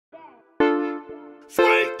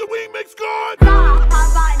the remix god! How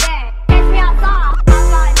about that? Catch me outside. How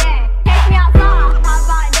about that? Catch me outside. How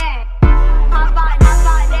about that? How about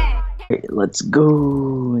that? Okay, let's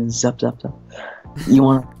go. Zap, zap, zap. You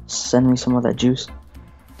wanna send me some of that juice?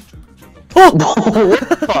 Oh!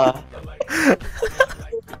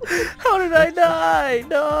 How did I die?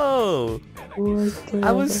 No!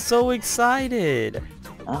 I was so excited.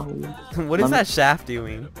 Ow. What is that shaft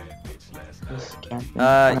doing? Just camping.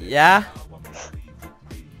 Yeah?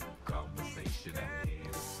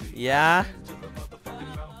 Yeah?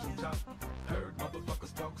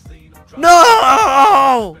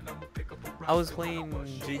 No! I was playing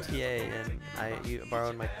GTA and I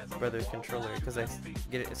borrowed my brother's controller because I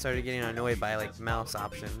started getting annoyed by like mouse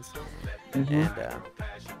options, and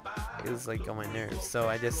it was like on my nerves. So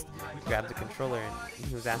I just grabbed the controller and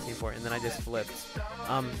he was asking for it, and then I just flipped.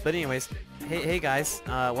 But anyways, hey guys,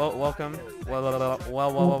 welcome,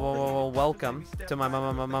 welcome to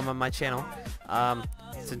my channel.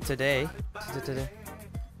 Today.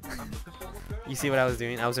 You see what I was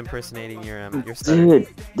doing? I was impersonating your stutter. Dude,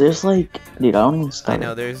 there's like, dude, I don't even stutter. I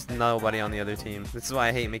know, there's nobody on the other team. This is why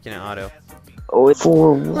I hate making it auto. Oh, it's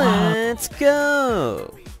for what? Let's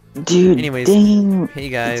go! Dude, anyways, dang. Hey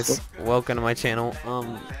guys, welcome to my channel.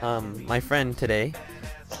 My friend today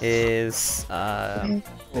is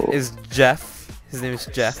Jeff. His name is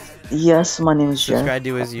Jeff. Yes, my name is Jeff. Subscribe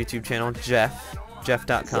to his YouTube channel,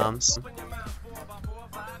 Jeff.com. Yes.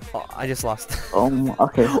 Oh, I just lost.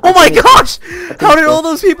 Okay. Oh my gosh! How did all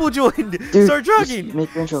those people join? Dude, Start drugging!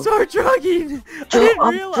 Make your intro. Start drugging!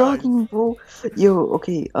 I'm drugging, bro. Yo,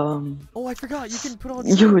 okay, Oh, I forgot. You can put on.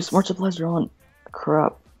 Yo, smart supplies are on.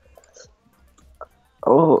 Crap.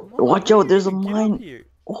 Oh, watch out! There's a mine.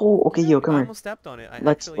 Oh, okay, yo, come I here. almost stepped on it.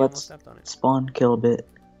 Let's almost stepped on it. spawn kill a bit.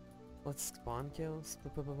 Let's spawn kill.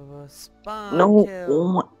 Spawn No, kill. oh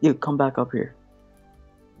my, yo, come back up here.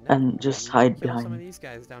 And just hide kill behind. some of these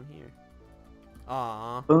guys down here.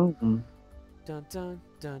 Aww. Boom. Dun, dun,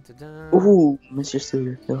 dun, dun, dun. Ooh, Mr. Steal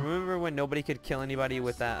your kill. Remember when nobody could kill anybody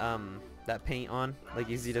with that that paint on? Like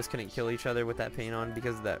Easy just couldn't kill each other with that paint on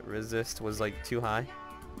because that resist was like too high.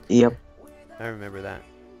 Yep. I remember that.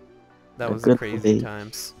 That A was good crazy movie.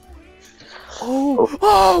 times.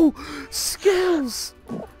 Oh, skills!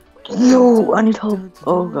 Yo, I need help.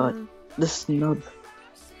 Oh god, the snub.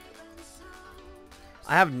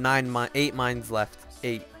 I have 8 mines left.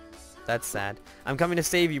 8. That's sad. I'm coming to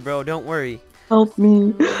save you, bro. Don't worry. Help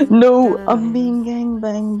me. No, I'm being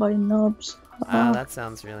gangbanged by nubs. That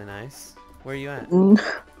sounds really nice. Where are you at?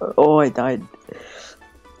 Oh, I died.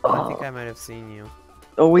 I think I might have seen you.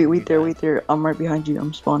 Oh, wait there. I'm right behind you.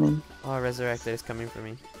 I'm spawning. Oh, Resurrected is coming for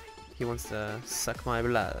me. He wants to suck my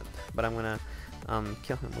blood, but I'm gonna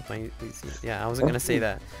kill him with my yeah, I wasn't gonna say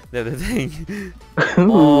that the other thing.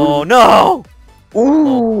 Oh no!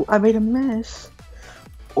 Ooh, I made a mess.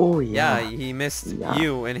 Oh yeah. Yeah, he missed Yeah.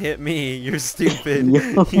 you and hit me. You're stupid.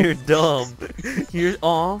 Yo. You're dumb. You're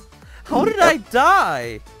how did I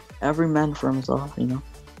die? Every man for himself, you know.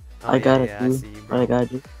 Oh, I gotta yeah, I do see you, what bro. I gotta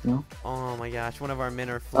do, you know. Oh my gosh, one of our men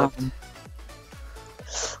are flipped.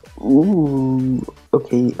 Ooh,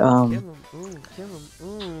 okay, Kill him. Ooh, kill him.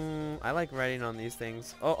 Ooh. I like riding on these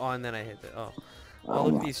things. Oh, and then I hit it. Oh,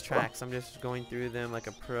 look at these tracks. I'm just going through them like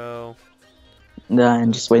a pro. Nah,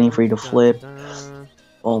 I'm just waiting for you to flip.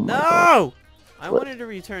 Oh my god. No! I wanted to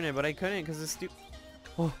return it, but I couldn't because it's stupid.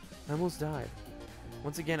 Oh, I almost died.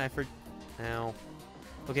 Once again, Ow.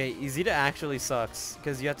 Okay, Izita actually sucks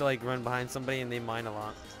because you have to like run behind somebody and they mine a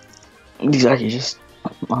lot. Exactly, just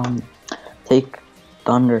take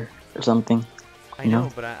thunder or something. I know,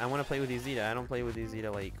 but I want to play with Izita. I don't play with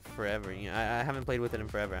Izita like forever. You know, I haven't played with it in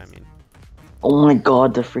forever. I mean. Oh my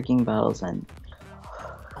god, the freaking battles end.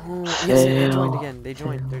 Oh, yes, they joined again. They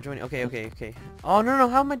joined. They're joining. Okay. Oh no,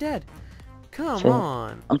 how am I dead? Come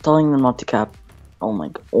on. I'm telling them not to cap. Oh my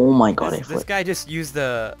god, I This flipped. guy just used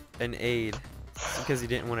an aid because he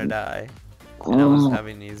didn't want to die, and I was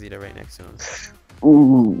having Izita right next to him.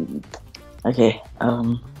 Ooh. Okay.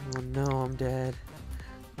 Oh no, I'm dead.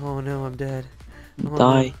 Oh no, I'm dead. Oh,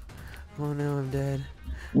 Die. No. Oh no, I'm dead.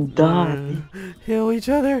 Die. Heal each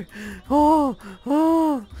other. Heal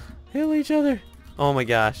each other. Oh my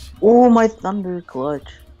gosh. Oh, my thunder clutch.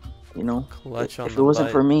 You know, Clutch on if the it wasn't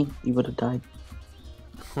butt. for me, you would have died.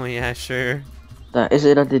 Oh yeah, sure. That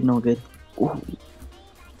Izita did no good. Ooh.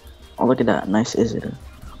 Oh, look at that. Nice Izita.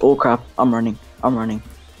 Oh crap, I'm running.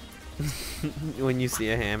 When you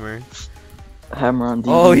see a hammer. Hammer on DB.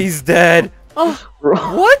 Oh, he's dead. Oh,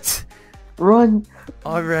 Run. what? Run.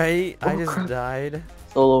 Alright, I Oh, just crap. died.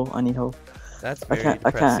 Solo, I need help. That's I very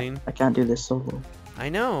depressing. can't do this solo. I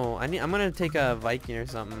know. I'm gonna take a Viking or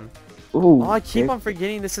something. Ooh. Oh, I keep okay. on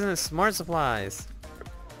forgetting this isn't smart supplies.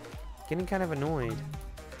 Getting kind of annoyed.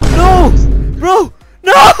 No! Bro!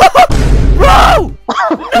 No! Bro!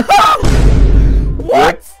 No!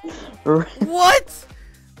 What? What?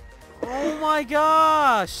 Oh my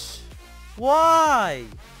gosh! Why?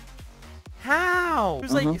 How?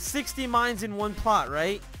 There's like 60 mines in one plot,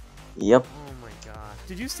 right? Yep. Oh my gosh.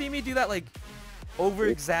 Did you see me do that like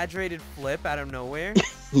over-exaggerated flip out of nowhere?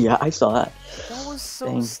 Yeah, I saw that. That was so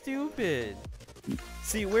Dang. stupid.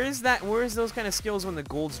 See, where's those kind of skills when the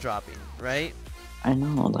gold's dropping, right? I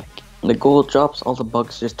know, like, the gold drops, all the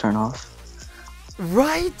bugs just turn off.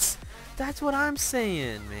 Right? That's what I'm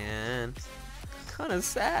saying, man. Kind of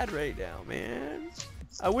sad right now, man.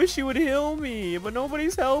 I wish you would heal me, but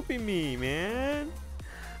nobody's helping me, man.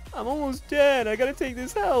 I'm almost dead. I gotta take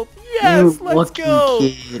this health. Yes, You let's lucky go.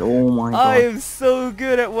 kid. Oh my god. I am so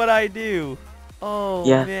good at what I do. Oh,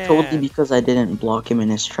 yeah, man. totally because I didn't block him in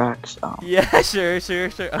his tracks. Yeah, sure.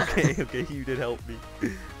 Okay, you did help me.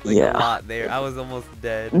 Like Yeah. a lot there. I was almost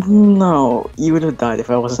dead. No, you would have died if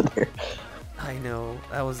I wasn't there. I know.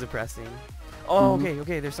 That was depressing. Oh,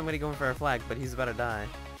 okay. There's somebody going for our flag, but he's about to die.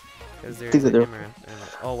 Because there's a hammer.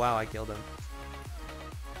 Oh, wow, I killed him.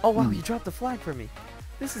 Oh, wow, he dropped the flag for me.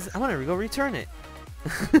 I'm going to go return it.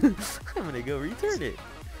 I'm going to go return it.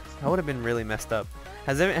 That would have been really messed up.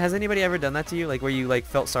 Has anybody ever done that to you? Like, where you, like,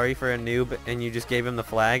 felt sorry for a noob and you just gave him the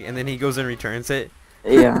flag and then he goes and returns it?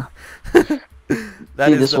 Yeah. Dude,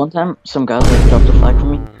 this one time, some guys, like, dropped the flag for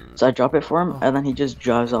me. So I drop it for him, and then he just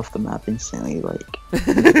drives off the map instantly, like...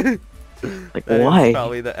 like, that why? is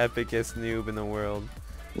probably the epicest noob in the world.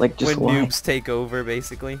 Like, just when why? noobs take over,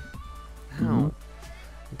 basically. Ow.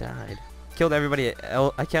 I died. Killed everybody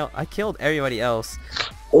else. I killed everybody else.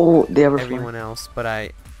 Oh, they have a Everyone else, but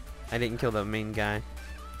I didn't kill the main guy.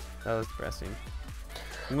 That was depressing.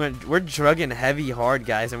 We're drugging heavy hard,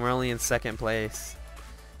 guys, and we're only in second place.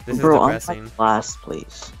 This is depressing. I'm like last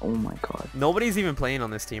place. Oh my god. Nobody's even playing on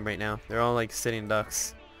this team right now. They're all like sitting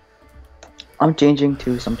ducks. I'm changing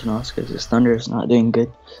to something else because this thunder is not doing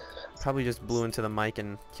good. Probably just blew into the mic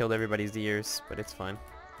and killed everybody's ears, but it's fine.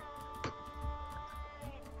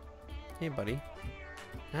 Hey, buddy.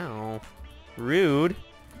 Ow. Rude.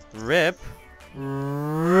 Rip.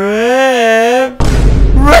 Rip.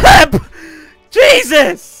 Rip!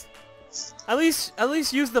 Jesus! At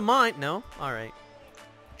least use the mine. No? Alright.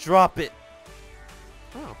 Drop it.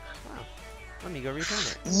 Oh, wow. Let me go return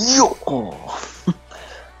it. Yo!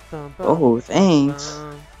 Oh, thanks.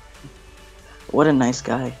 What a nice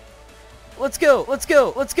guy. Let's go! Let's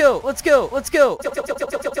go! Let's go! Let's go! Let's go! Let's go!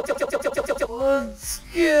 Let's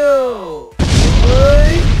go!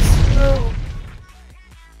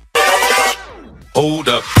 Hold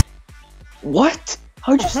up. What?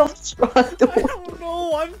 How'd you self-destruct? I don't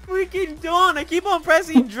know. I'm freaking done. I keep on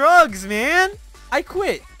pressing drugs, man. I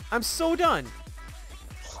quit. I'm so done.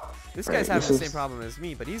 This guy's having the same problem as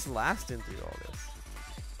me, but he's lasting through all this.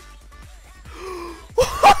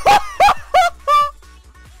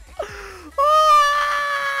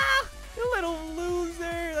 You little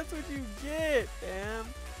loser. That's what you get, fam.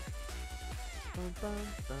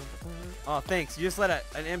 Oh, thanks. You just let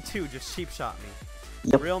an M2 just cheap shot me.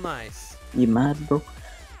 Yep. Real nice. You mad, bro?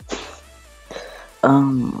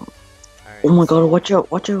 Right, Oh my god, watch out,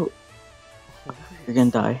 watch out. You're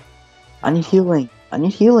gonna die. I need healing. I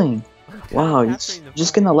need healing. Wow, you're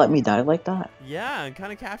just gonna let me die like that? Yeah, I'm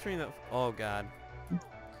kind of capturing the... Oh, God.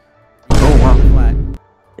 Oh, wow. Flat.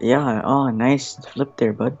 Yeah, oh, nice flip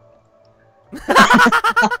there, bud.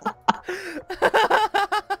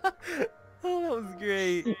 Oh, that was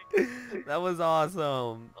great. That was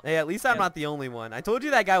awesome. Hey, at least I'm not the only one. I told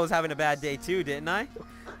you that guy was having a bad day too, didn't I?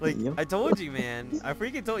 Like, Yep. I told you, man. I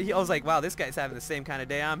freaking told you. I was like, wow, this guy's having the same kind of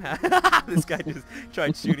day I'm having. This guy just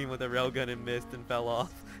tried shooting with a railgun and missed and fell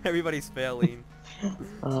off. Everybody's failing.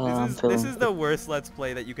 This is the worst Let's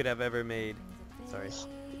Play that you could have ever made. Sorry.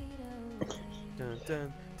 Dun,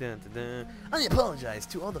 dun, dun, dun, dun. I apologize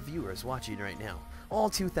to all the viewers watching right now. All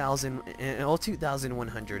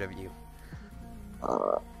 2,100 of you.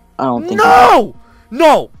 I don't think. No!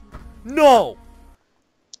 No! No!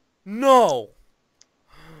 No!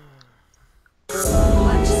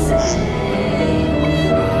 Somebody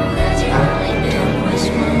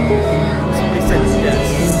said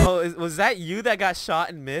yes. Oh, was that you that got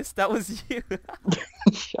shot and missed? That was you.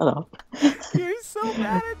 Shut up. You're so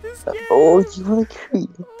bad at this game. Oh, you wanna creep?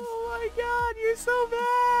 Oh my god, you're so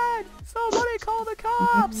bad. Somebody call the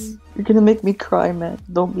cops. You're gonna make me cry, man.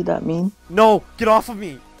 Don't be that mean. No, get off of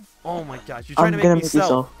me. Oh my gosh, you're trying to make me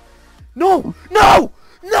yourself. No! No!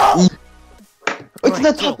 No! It's at the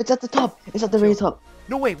Alright, top. It's at the top. It's at the very top.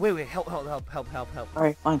 No, wait. Help.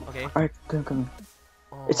 Alright, fine. Okay. Alright, come.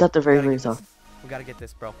 Oh, It's at the we very, gotta very get this. top. We gotta get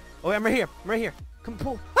this, bro. Oh, I'm right here. Come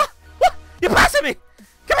pull. Ah! Ah! You're passing me!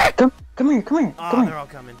 Come here! Come here. Oh, they're all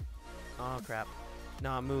coming. Oh, crap.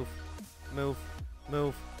 Nah, move.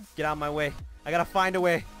 Get out of my way. I gotta find a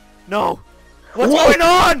way. No! What's going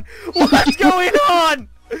on? What's going on?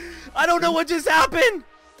 I don't know what just happened!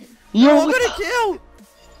 They're all gonna kill!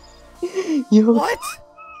 Yo. What?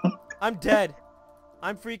 I'm dead.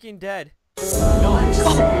 I'm freaking dead.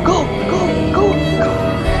 Go.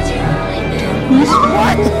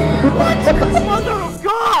 What? Mother of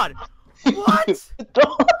God! What?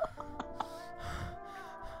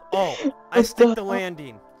 Oh, I stuck the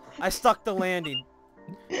landing.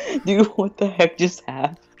 Dude, what the heck just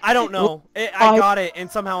happened? I don't know. I got it, and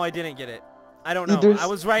somehow I didn't get it. I don't know. Dude, I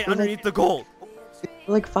was right underneath the gold.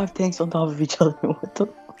 Like 5 tanks on top of each other. What the?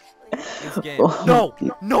 This game. Oh,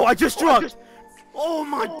 No, I just drugged. Oh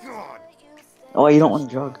my God. Oh, you don't want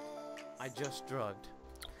to drug. I just drugged.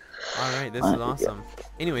 Alright, this is awesome.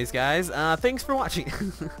 Anyways, guys, thanks for watching.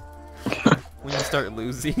 When you start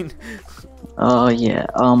losing. Oh, yeah.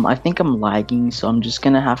 I think I'm lagging, so I'm just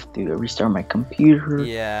gonna have to restart my computer.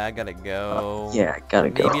 Yeah, I gotta go. Yeah, I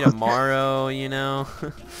gotta go. Maybe tomorrow, you know.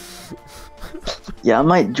 Yeah, I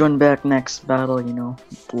might join back next battle, you know.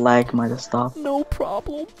 Lag might have stopped. No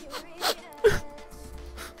problem.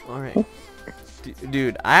 Alright.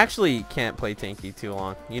 Dude, I actually can't play tanky too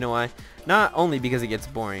long. You know why? Not only because it gets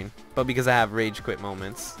boring, but because I have rage quit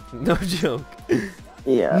moments. No joke.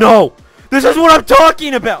 Yeah. No! This is what I'm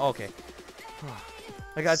talking about! Okay.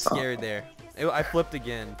 I got scared there. I flipped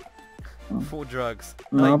again. Full drugs.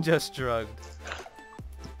 No. Like just drugged.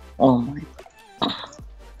 Oh my.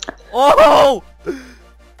 Oh!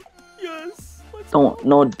 Yes!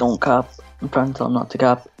 Don't cap. I'm trying to tell him not to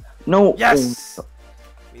cap. No! Yes! Oh.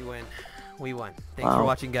 We won. Thanks for Wow.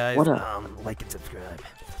 watching, guys. What Like and subscribe.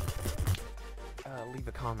 Leave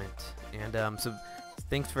a comment. And so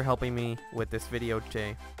thanks for helping me with this video,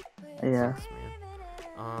 Jay. Yeah. Thanks,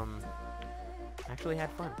 man. Actually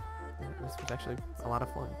had fun. This was actually a lot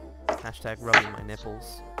of fun. Hashtag rubbing my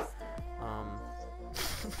nipples. I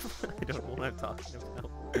don't know what I'm talking about.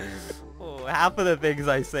 Oh, half of the things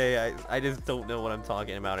I say, I just don't know what I'm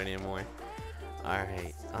talking about anymore.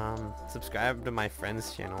 Alright, subscribe to my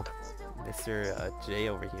friend's channel. Mr. J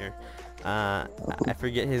over here. I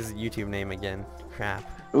forget his YouTube name again. Crap.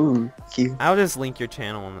 Ooh, cute. I'll just link your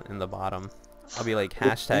channel in the bottom. I'll be like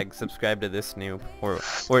hashtag subscribe to this noob, or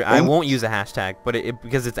I won't use a hashtag, but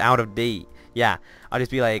because it's out of date. Yeah, I'll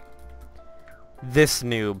just be like this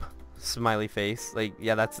noob smiley face. Like,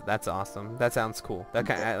 yeah, that's awesome. That sounds cool. That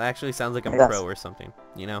actually sounds like I'm pro or something.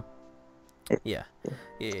 You know? Yeah.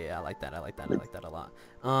 I like that. I like that a lot.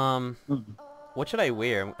 What should I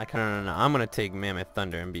wear? I kind of know. I'm gonna take Mammoth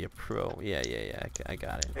Thunder and be a pro. Yeah. I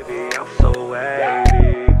got it. Baby, I'm so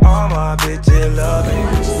wavy. All my bitches love me.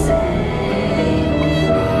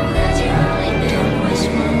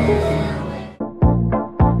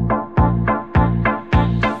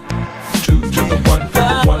 Two to the one, from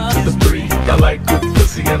the 1 to the 3. I like good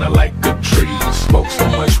pussy and I like good trees. Smoke so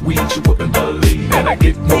much weed you wouldn't believe, and I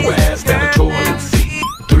get more ass than a toilet seat.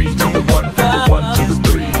 3 to the 1, from the 1 to the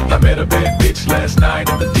 3. I met a bad bitch last night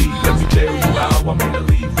in the